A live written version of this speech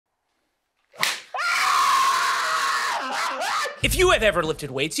If you have ever lifted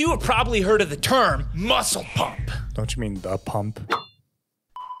weights, you have probably heard of the term muscle pump. Don't you mean the pump?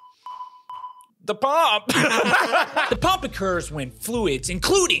 The pump. The pump occurs when fluids,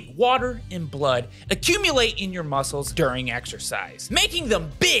 including water and blood, accumulate in your muscles during exercise, making them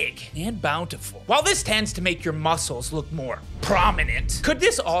big and bountiful. While this tends to make your muscles look more prominent, could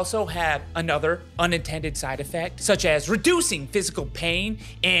this also have another unintended side effect, such as reducing physical pain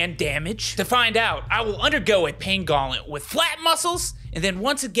and damage? To find out, I will undergo a pain gauntlet with flat muscles and then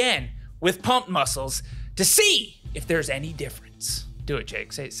once again with pump muscles to see if there's any difference. Do it,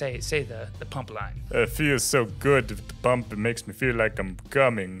 Jake. Say the pump line. It feels so good with the pump. It makes me feel like I'm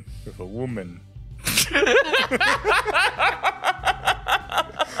coming with a woman.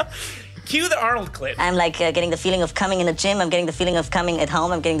 Cue the Arnold clip. I'm like getting the feeling of coming in the gym. I'm getting the feeling of coming at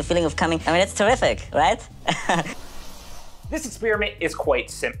home. I'm getting the feeling of coming. I mean, it's terrific, right? This experiment is quite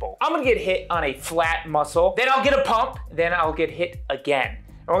simple. I'm gonna get hit on a flat muscle, then I'll get a pump, then I'll get hit again.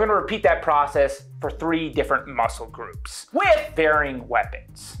 And we're gonna repeat that process for 3 different muscle groups with varying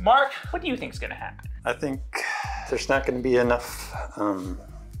weapons. Mark, what do you think is gonna happen? I think there's not going to be enough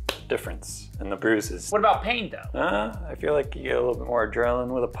difference in the bruises. What about pain though? I feel like you get a little bit more adrenaline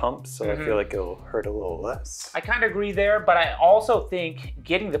with a pump, so I feel like it'll hurt a little less. I kind of agree there, but I also think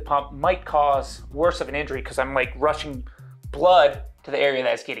getting the pump might cause worse of an injury because I'm like rushing blood to the area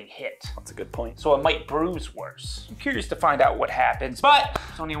that's getting hit. That's a good point. So it might bruise worse. I'm curious to find out what happens, but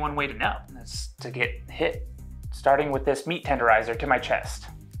there's only one way to know, and that's to get hit, starting with this meat tenderizer to my chest.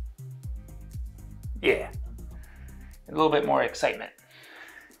 Yeah. A little bit more excitement.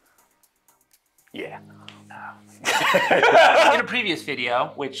 Yeah. In a previous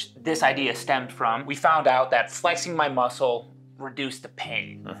video, which this idea stemmed from, we found out that flexing my muscle reduced the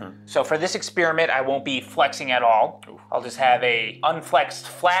pain. So for this experiment, I won't be flexing at all. I'll just have a unflexed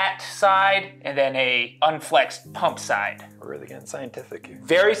flat side and then a unflexed pump side. We're really getting scientific here.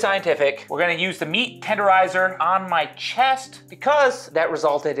 Very scientific. We're gonna use the meat tenderizer on my chest because that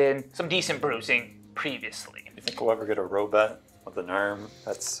resulted in some decent bruising previously. You think we'll ever get a robot with an arm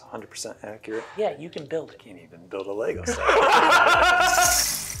that's 100% accurate? Yeah, you can build it. Can't even build a Lego set.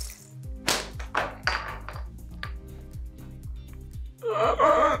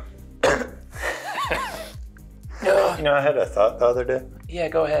 You know, I had a thought the other day. Yeah,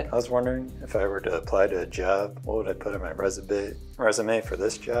 go ahead. I was wondering if I were to apply to a job, what would I put in my resume for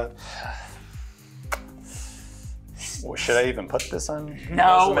this job? Well, should I even put this on?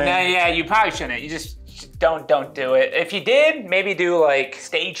 No, resume? yeah, you probably shouldn't. You just don't do it. If you did, maybe do like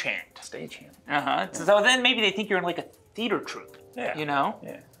stagehand. Stagehand. So then maybe they think you're in like a theater troupe. Yeah. You know?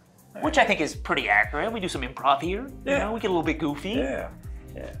 Yeah. Which I think is pretty accurate. We do some improv here. You know, we get a little bit goofy. Yeah.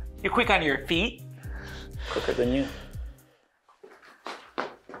 You're quick on your feet. Quicker than you.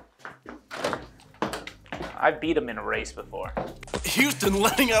 I've beat him in a race before. Houston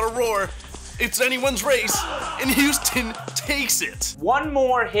letting out a roar. It's anyone's race, and Houston takes it. One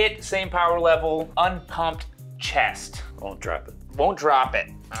more hit, same power level, unpumped chest. Won't drop it. Won't drop it.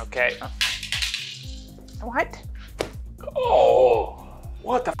 Okay. What? Oh.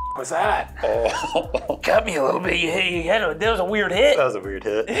 What the f was that? Oh. Cut me a little bit. That was a weird hit. That was a weird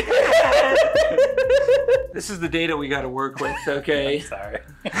hit. This is the data we got to work with, okay? Sorry.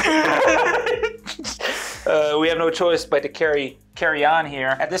 We have no choice but to carry on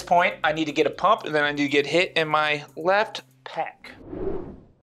here. At this point, I need to get a pump, and then I need to get hit in my left pec.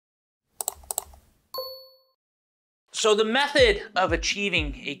 So the method of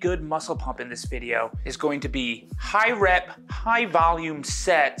achieving a good muscle pump in this video is going to be high rep, high volume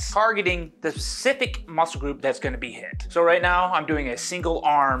sets targeting the specific muscle group that's gonna be hit. So right now I'm doing a single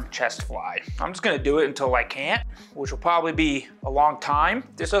arm chest fly. I'm just gonna do it until I can't, which will probably be a long time.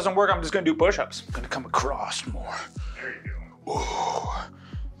 If this doesn't work, I'm just gonna do push-ups. I'm gonna come across more. There you go. Ooh.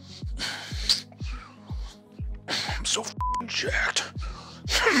 I'm so f***ing jacked.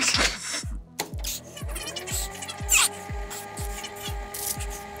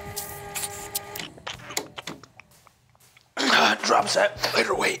 Drop set,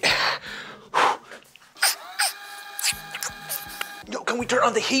 lighter weight. Yo, can we turn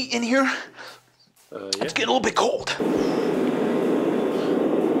on the heat in here? Yeah. It's getting a little bit cold.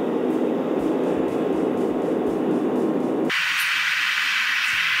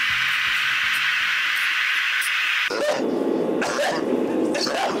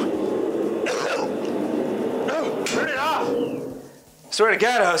 Turn it off. Swear to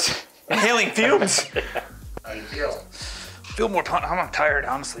God, I was inhaling fumes. How do you feel? Feel more pumped. I'm tired,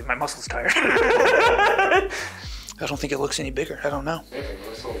 honestly. My muscles tired. I don't think it looks any bigger. I don't know. It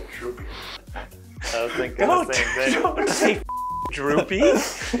looks a little droopy. I was thinking the same thing. Don't say droopy.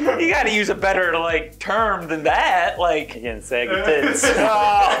 You gotta use a better like term than that. Like, Again, saggy tits.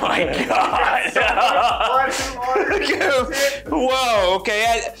 oh my god. Whoa,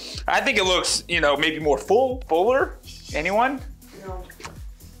 okay. I think it looks, you know, maybe more fuller. Anyone?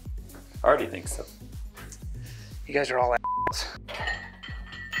 I already think so. You guys are all assholes.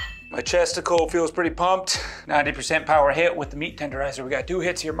 My chesticle feels pretty pumped. 90% power hit with the meat tenderizer. We got 2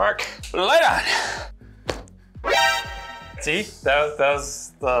 hits here, Mark. Light on. See, that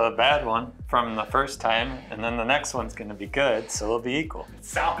was the bad one from the first time, and then the next one's gonna be good, so it'll be equal. It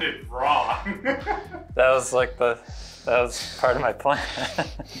sounded wrong. That was part of my plan.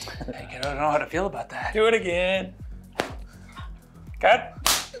 I don't know how to feel about that. Do it again. Got.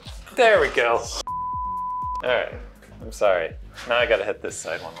 There we go. All right. I'm sorry. Now I gotta hit this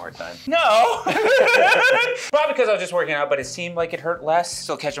side one more time. No. Probably because I was just working out, but it seemed like it hurt less.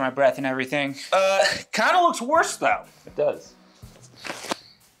 Still catching my breath and everything. Kind of looks worse though. It does.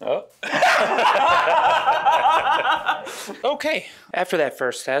 Oh. Okay. After that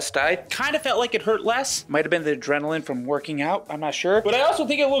first test, I kind of felt like it hurt less. Might have been the adrenaline from working out, I'm not sure. But I also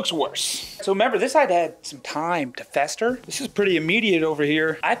think it looks worse. So remember, this side had some time to fester. This is pretty immediate over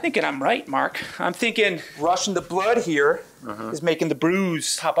here. I'm thinking I'm right, Mark. I'm thinking rushing the blood here is making the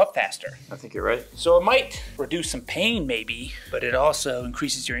bruise pop up faster. I think you're right. So it might reduce some pain maybe, but it also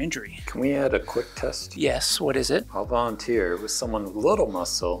increases your injury. Can we add a quick test? Yes, what is it? I'll volunteer with someone with little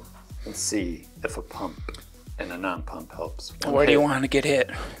muscle and see if a pump and a non-pump helps. Where do you want to get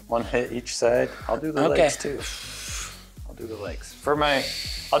hit? 1 hit each side. I'll do the Okay. legs too. I'll do the legs.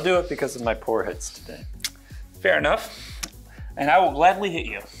 I'll do it because of my poor hits today. Fair enough. And I will gladly hit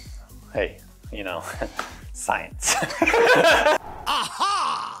you. Hey, you know, science.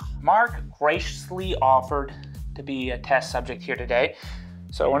 Mark graciously offered to be a test subject here today.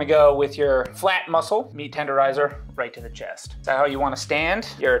 So I want to go with your flat muscle, meat tenderizer, right to the chest. Is that how you want to stand?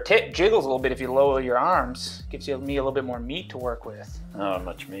 Your tit jiggles a little bit if you lower your arms. Gives me a little bit more meat to work with. Not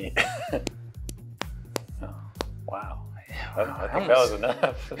much meat. Oh, wow. I think that was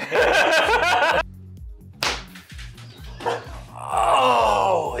enough.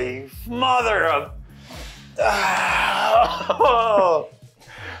 Holy mother of... Oh.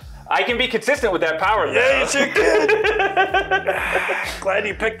 I can be consistent with that power though. Yeah, you sure can. Glad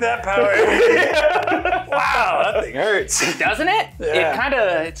you picked that power. Wow, that thing hurts. Doesn't it? Yeah. It kind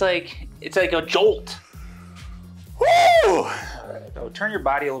of, it's like a jolt. Woo! So turn your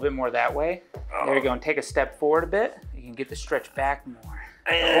body a little bit more that way. There you go, and take a step forward a bit. You can get the stretch back more.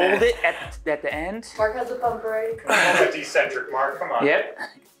 Hold it at the end. Mark has a bumper ready. Eccentric, Mark. Come on. Yep.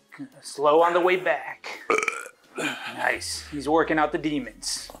 Slow on the way back. Nice. He's working out the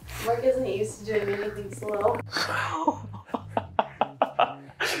demons. Mark isn't used to doing anything slow.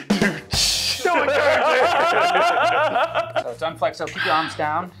 So it's unflexed, so keep your arms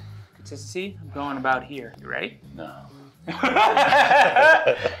down. Consistency, I'm going about here. You ready? No. What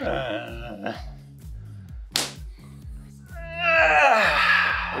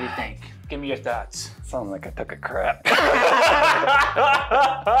do you think? Give me your thoughts. Sounds like I took a crap.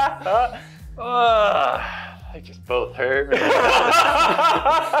 They just both hurt.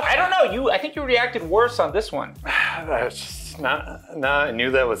 I don't know, I think you reacted worse on this one. I was just now I knew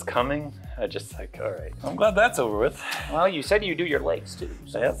that was coming. I just like, all right. I'm glad that's over with. Well, you said you do your legs too.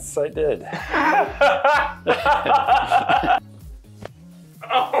 So. Yes, I did.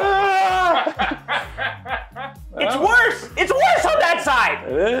 It's worse! It's worse on that side!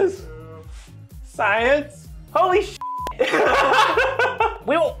 It is. Science. Holy shit.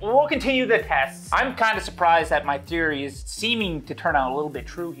 We'll continue the tests. I'm kind of surprised that my theory is seeming to turn out a little bit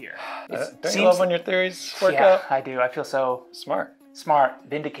true here. Don't you love when your theories work Yeah, out? I do. I feel so Smart. smart,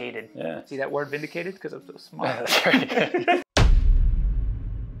 vindicated. Yeah. See that word vindicated? Because I'm so smart. That's very good.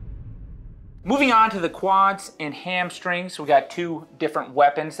 Moving on to the quads and hamstrings, we got 2 different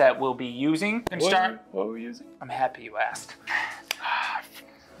weapons that we'll be using. What were we using? I'm happy you asked.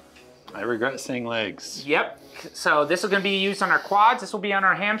 I regret saying legs. Yep. So this is going to be used on our quads. This will be on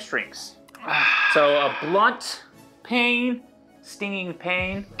our hamstrings. So a blunt pain, stinging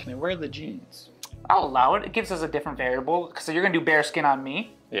pain. Can I wear the jeans? I'll allow it. It gives us a different variable. So you're going to do bare skin on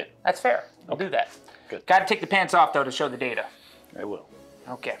me. Yeah, That's fair. I'll do that. Good. Got to take the pants off though to show the data. I will.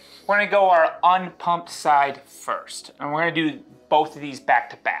 Okay. We're going to go our unpumped side first. And we're going to do both of these back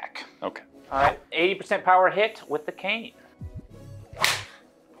to back. Okay. All right. 80% power hit with the cane.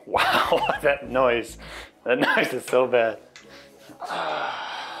 Wow, that noise is so bad.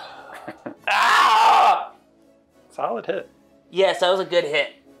 Ah! Solid hit. Yes, that was a good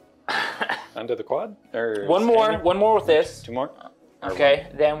hit. Under the quad? Or One more standing? with this. 2 more? Okay,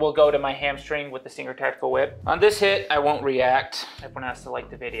 then we'll go to my hamstring with the Stinger Tactical Whip. On this hit, I won't react. Everyone has to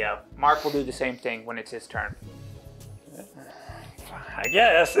like the video. Mark will do the same thing when it's his turn. I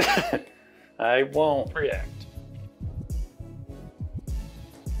guess. I won't react.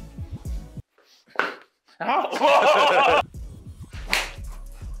 Oh.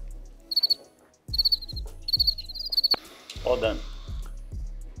 All done.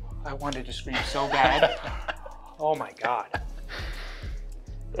 I wanted to scream so bad. Oh my God.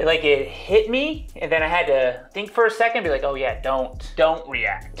 It hit me, and then I had to think for a second, be like, oh yeah, don't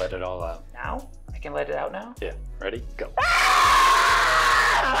react. Let it all out. Now? I can let it out now? Yeah. Ready? Go.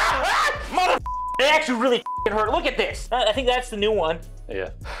 Mother, it actually really f***ing hurt. Look at this. I think that's the new one. Yeah.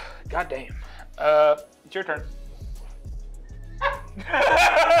 God damn. It's your turn.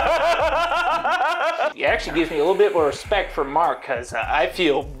 It actually gives me a little bit more respect for Mark, because I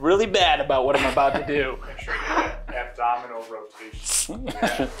feel really bad about what I'm about to do. Make sure you get abdominal rotation.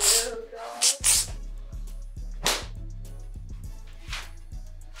 Oh, God.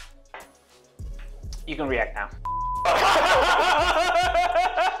 You can react now.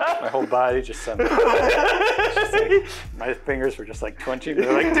 My whole body just sounded. My fingers were just like twitching.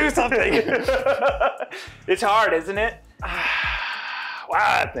 They're like, do something. It's hard, isn't it?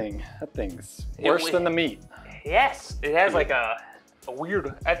 Wow, that thing's worse than the meat. Yes, it has like a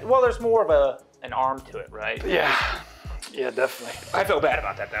weird. Well, there's more of an arm to it, right? Yeah. Yeah, definitely. I feel bad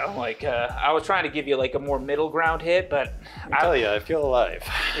about that though. Like I was trying to give you like a more middle ground hit, but I tell you, I feel alive.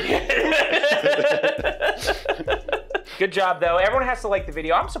 Good job though. Everyone has to like the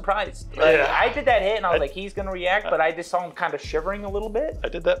video. I'm surprised. Like, Yeah. I did that hit and I was like, he's gonna react, but I just saw him kind of shivering a little bit. I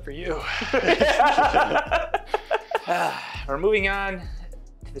did that for you. We're moving on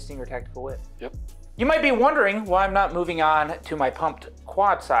to the Stinger Tactical Whip. Yep. You might be wondering why I'm not moving on to my pumped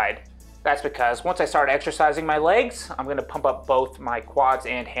quad side. That's because once I start exercising my legs, I'm gonna pump up both my quads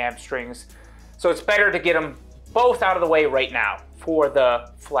and hamstrings. So it's better to get them both out of the way right now for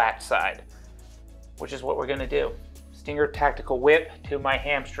the flat side, which is what we're gonna do. Stinger Tactical Whip to my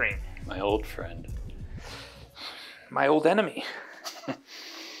hamstring. My old friend. My old enemy.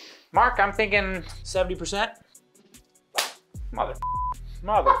 Mark, I'm thinking 70%. Mother.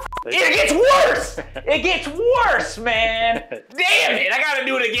 It gets worse! It gets worse, man! Damn it, I gotta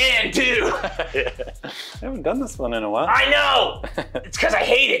do it again, too! I haven't done this one in a while. I know! It's because I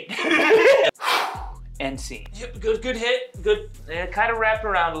hate it. End scene. Yep, good hit. Good. It kind of wrapped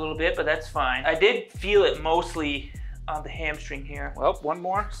around a little bit, but that's fine. I did feel it mostly on the hamstring here. Well, one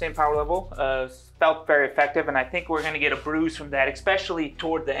more, same power level. Felt very effective, and I think we're gonna get a bruise from that, especially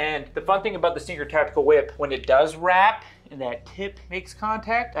toward the end. The fun thing about the Stinger Tactical Whip, when it does wrap and that tip makes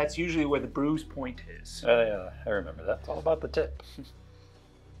contact, that's usually where the bruise point is. Yeah, I remember that. It's all about the tip.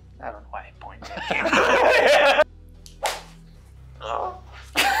 I don't know why I pointed at camera.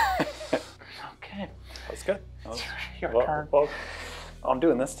 Okay. That's good. Your turn. Well, I'm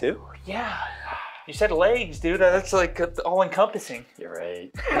doing this too. Yeah. You said legs, dude. That's like all encompassing. You're right.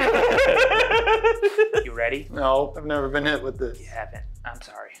 You ready? No, I've never been hit with this. You haven't. I'm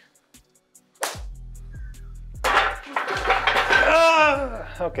sorry.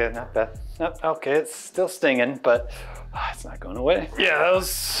 Okay, not bad. No, okay, it's still stinging, but it's not going away. Yeah, that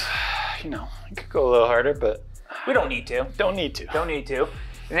was, it could go a little harder, but We don't need to. don't need to. Don't need to.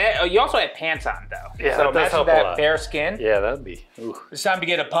 And then, you also had pants on, though. Yeah, so that does imagine help a that lot. bare skin. Yeah, that'd be, ooh. It's time to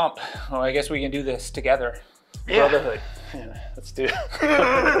get a pump. Well, I guess we can do this together. Yeah. Brotherhood. Yeah, let's do it.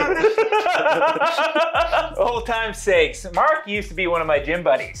 Old time's sakes. Mark used to be one of my gym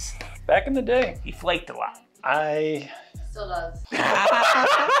buddies. Back in the day, He flaked a lot. Still does.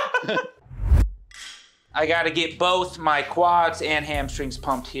 I gotta get both my quads and hamstrings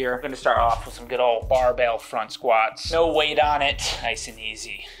pumped here. I'm gonna start off with some good old barbell front squats. No weight on it, nice and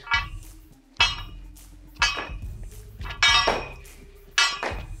easy.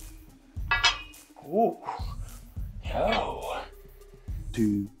 Ooh. Oh.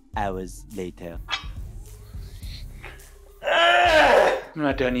 2 hours later. I'm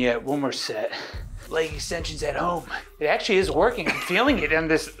not done yet, one more set. Leg extensions at home. It actually is working. I'm feeling it on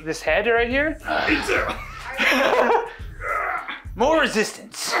this head right here. More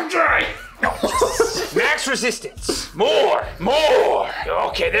resistance. I'm trying. Max resistance. More.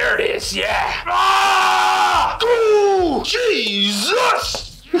 Okay, there it is. Yeah. Ah! Ooh,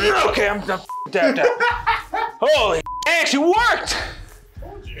 Jesus. Okay, I'm tapped out. Holy, it actually worked.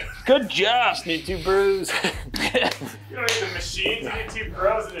 Good job. just need 2 brews. You don't need the machines, you need 2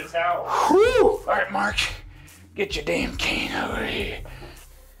 pros and a towel. Whew. All right, Mark, get your damn cane over here.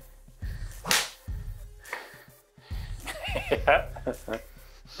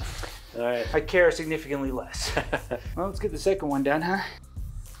 All right. I care significantly less. Well, let's get the second one done, huh?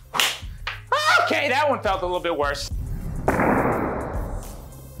 Okay, that one felt a little bit worse.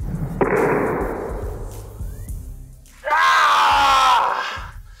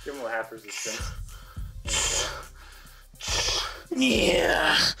 Ah! Give him a half resistance.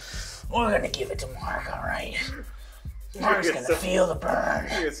 Yeah, we're gonna give it to Mark, all right? Mark's gonna feel the burn.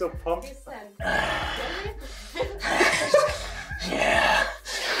 You get so pumped. Yeah.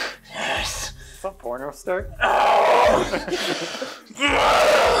 Yes. Some porno star.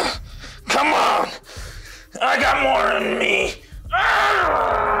 Come on! I got more in me!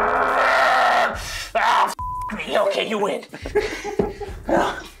 Okay, you win.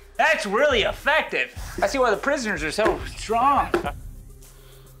 That's really effective. I see why the prisoners are so strong.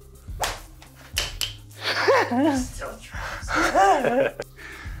 Still strong.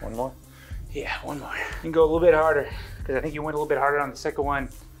 One more. Yeah, one more. You can go a little bit harder, because I think you went a little bit harder on the second one,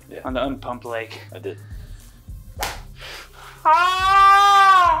 on the unpumped leg. I did.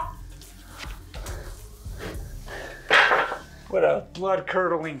 Ah! What a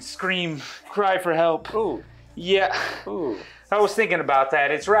blood-curdling scream, cry for help. Ooh. Yeah. Ooh. I was thinking about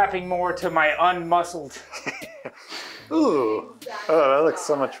that. It's wrapping more to my unmuscled. Ooh. Oh, that looks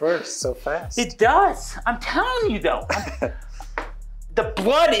so much worse. So fast. It does. I'm telling you, though. The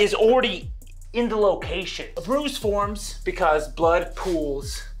blood is already in the location. A bruise forms because blood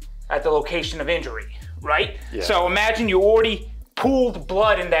pools at the location of injury, right? Yeah. So imagine you already pooled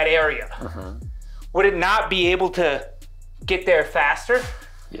blood in that area. Would it not be able to get there faster?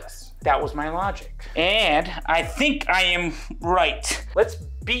 Yes. That was my logic. And I think I am right. Let's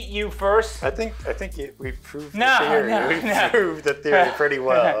beat you first. I think we proved No, the theory. no, We no. proved the theory pretty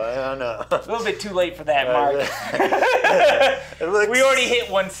well. I don't know. A little bit too late for that, Mark. It looks, We already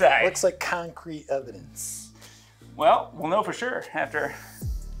hit one side. looks like concrete evidence. Well, we'll know for sure after.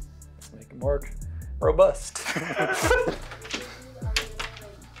 Let's make it more robust.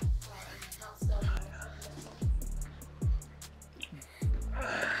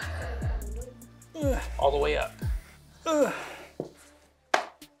 All the way up.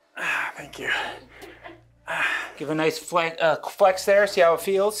 Thank you. Give a nice flex there, see how it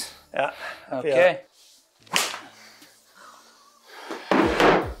feels? Yeah. Okay.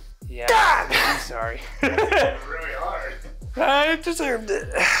 Yeah. I'm sorry. Really hard. I deserved it.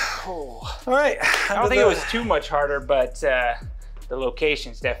 Oh. All right. I don't think it was too much harder, but the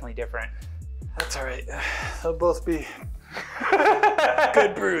location's definitely different. That's all right. They'll both be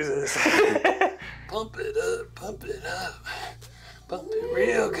good bruises. Pump it up, pump it up. Pump it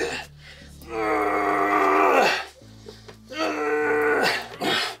real good.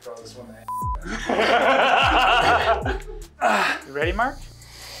 Throw this one in. You ready, Mark?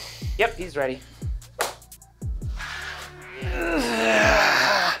 Yep, he's ready.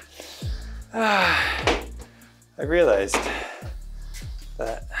 I realized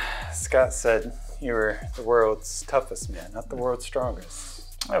that Scott said you were the world's toughest man, not the world's strongest.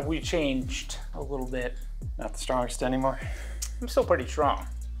 We changed a little bit. Not the strongest anymore. I'm still pretty strong.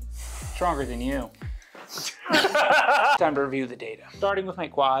 Stronger than you. Time to review the data. Starting with my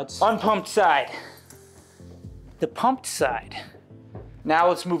quads. Unpumped side. The pumped side. Now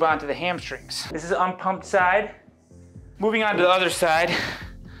let's move on to the hamstrings. This is the unpumped side. Moving on to the other side.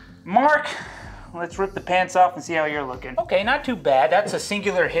 Mark, let's rip the pants off and see how you're looking. Okay, not too bad. That's a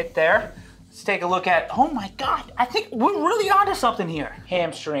singular hit there. Let's take a look at, oh my God, I think we're really onto something here.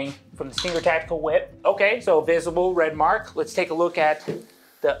 Hamstring from the Stinger Tactical Whip. Okay, so visible red mark. Let's take a look at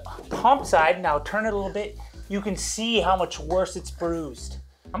the pump side. Now turn it a little bit. You can see how much worse it's bruised.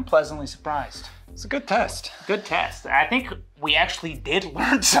 I'm pleasantly surprised. It's a good test. Good test. I think we actually did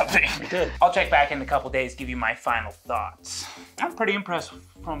learn something. We did. I'll check back in a couple days, give you my final thoughts. I'm pretty impressed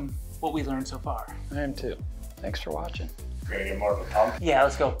from what we learned so far. I am too. Thanks for watching. Gonna get more of a pump. Yeah,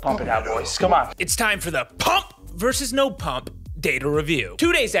 let's go pump it out, boys. Come on. It's time for the pump versus no pump data review.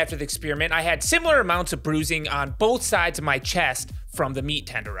 2 days after the experiment, I had similar amounts of bruising on both sides of my chest from the meat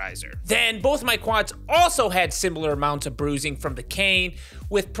tenderizer. Then both my quads also had similar amounts of bruising from the cane,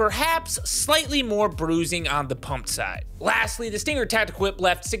 with perhaps slightly more bruising on the pumped side. Lastly, the Stinger Tactical Whip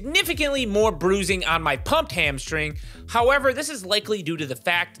left significantly more bruising on my pumped hamstring. However, this is likely due to the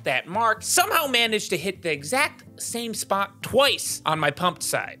fact that Mark somehow managed to hit the exact same spot twice on my pumped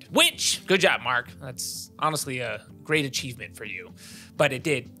side, which, good job, Mark. That's honestly a great achievement for you. But it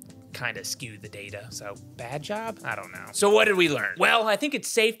did kind of skewed the data. So bad job? I don't know. So what did we learn? Well, I think it's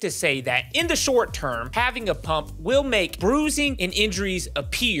safe to say that in the short term, having a pump will make bruising and injuries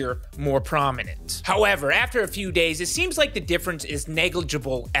appear more prominent. However, after a few days, it seems like the difference is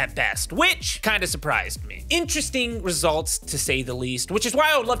negligible at best, which kind of surprised me. Interesting results to say the least, which is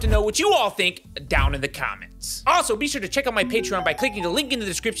why I would love to know what you all think down in the comments. Also, be sure to check out my Patreon by clicking the link in the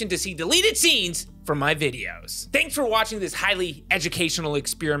description to see deleted scenes from my videos. Thanks for watching this highly educational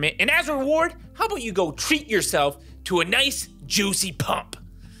experiment, and as a reward, how about you go treat yourself to a nice, juicy pump?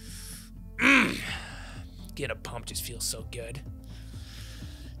 Getting a pump just feels so good.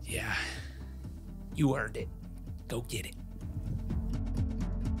 Yeah, you earned it. Go get it.